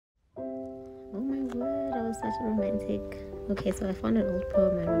was such a romantic. Okay, so I found an old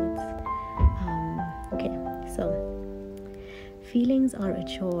poem I wrote. Okay, so feelings are a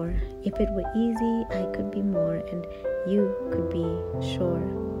chore. If it were easy, I could be more, and you could be sure.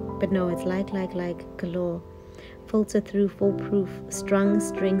 But no, it's like galore. Filter through, foolproof, strung,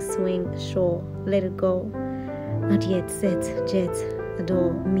 string, swing, sure. Let it go. Not yet, set, jet,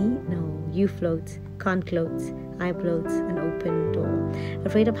 adore. Me? No, you float, can't gloat. I bloat, an open door.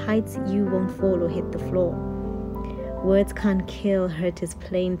 Afraid of heights, you won't fall or hit the floor. Words can't kill, hurt is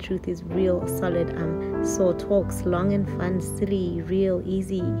plain, truth is real, solid. Sore talks, long and fun, silly, real,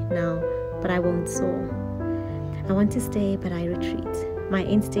 easy now, but I won't soar. I want to stay, but I retreat. My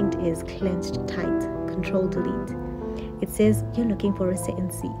instinct is clenched tight, control delete. It says you're looking for a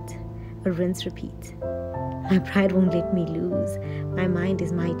second seat, a rinse repeat. My pride won't let me lose. My mind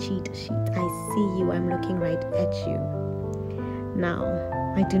is my cheat sheet. I see you, I'm looking right at you. Now,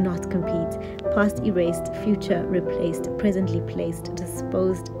 I do not compete. Past erased, future replaced, presently placed,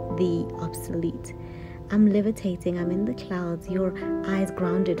 disposed, the obsolete. I'm levitating, I'm in the clouds, your eyes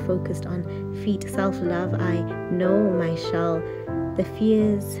grounded, focused on feet, self-love. I know my shell, the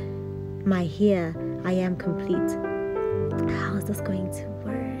fears, my here, I am complete. How is this going to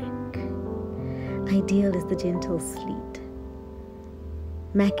work? Ideal is the gentle sleet.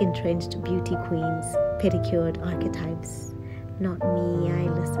 Mac-entrenched beauty queens, pedicured archetypes. Not me, I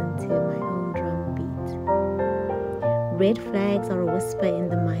listen to my own drum beat. Red flags are a whisper in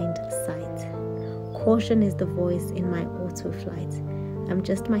the mind sight. Caution is the voice in my auto-flight. I'm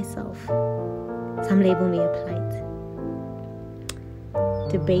just myself. Some label me a plight.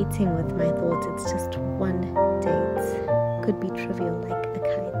 Debating with my thoughts, it's just one date. Could be trivial like a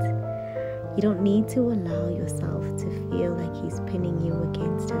kite. You don't need to allow yourself to feel like he's pinning you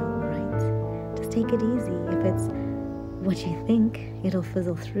against her, right? Just take it easy. If it's what you think, it'll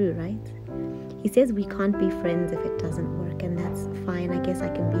fizzle through, right? He says we can't be friends if it doesn't work, and that's fine. I guess I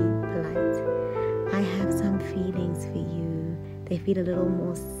can be polite. I have some feelings for you. They feel a little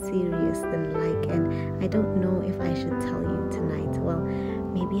more serious than like, and I don't know if I should tell you tonight. Well,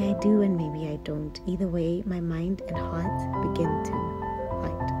 maybe I do and maybe I don't. Either way, my mind and heart begin to